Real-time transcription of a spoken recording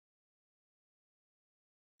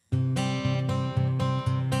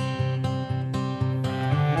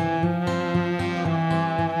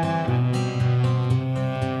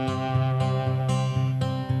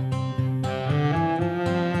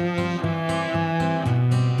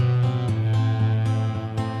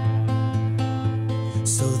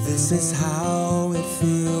This is how it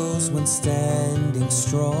feels when standing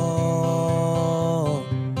strong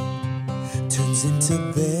turns into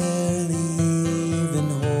barely even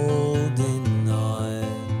holding on.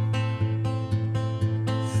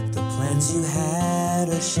 The plans you had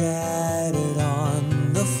are shattered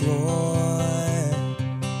on the floor,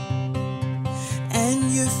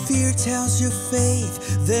 and your fear tells your faith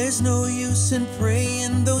there's no use in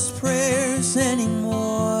praying those prayers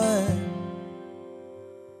anymore.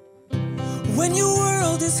 When your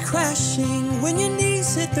world is crashing, when your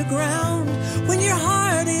knees hit the ground, when your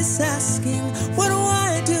heart is asking, what do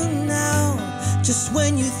I do now? Just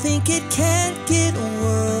when you think it can't get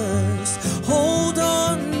worse, hold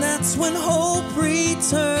on, that's when hope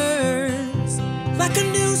returns. Like a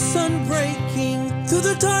new sun breaking through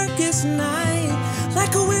the darkest night,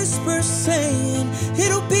 like a whisper saying,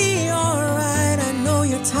 it'll be alright. I know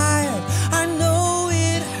you're tired, I know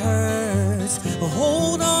it hurts, but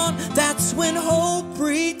hold on, that's when hope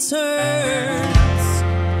returns.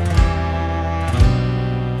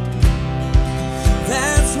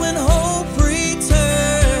 That's when hope returns.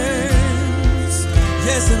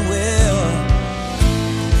 Yes, it will.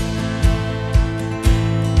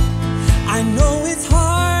 I know it's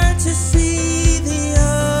hard to see the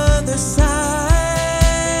other side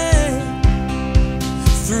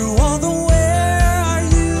through all the where are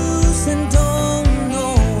yous and don't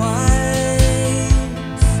know whys.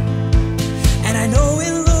 And I know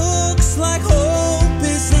it looks like hope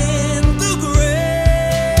is in the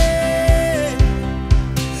grave,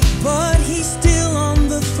 but he's still on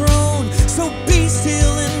the throne, so be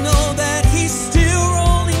still and know that he's still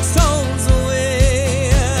rolling stones away.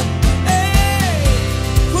 Hey,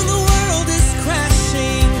 when the world is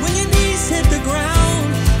crashing, when your knees hit the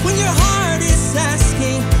ground, when your heart is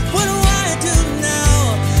asking, what do I do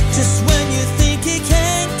now? Just when you think it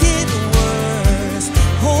can't get worse,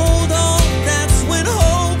 hold on, that's when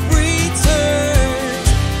hope returns.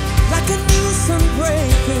 Like a new sun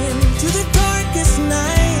breaking to the darkest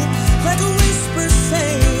night, like a whisper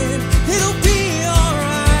saying, it'll be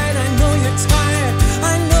alright. I know you're tired,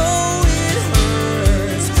 I know it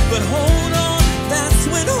hurts, but hold on, that's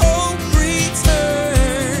when hope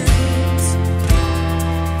returns.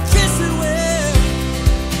 Yes, it will.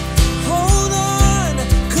 Hold on,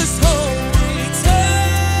 'cause hope returns.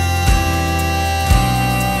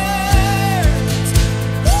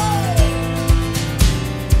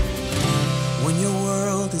 When your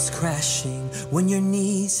world is crashing, when your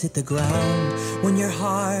knees hit the ground, when your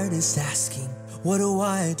heart is asking, what do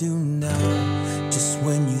I do now? Just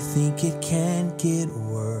when you think it can't get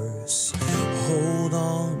worse, hold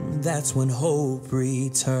on, that's when hope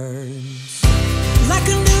returns.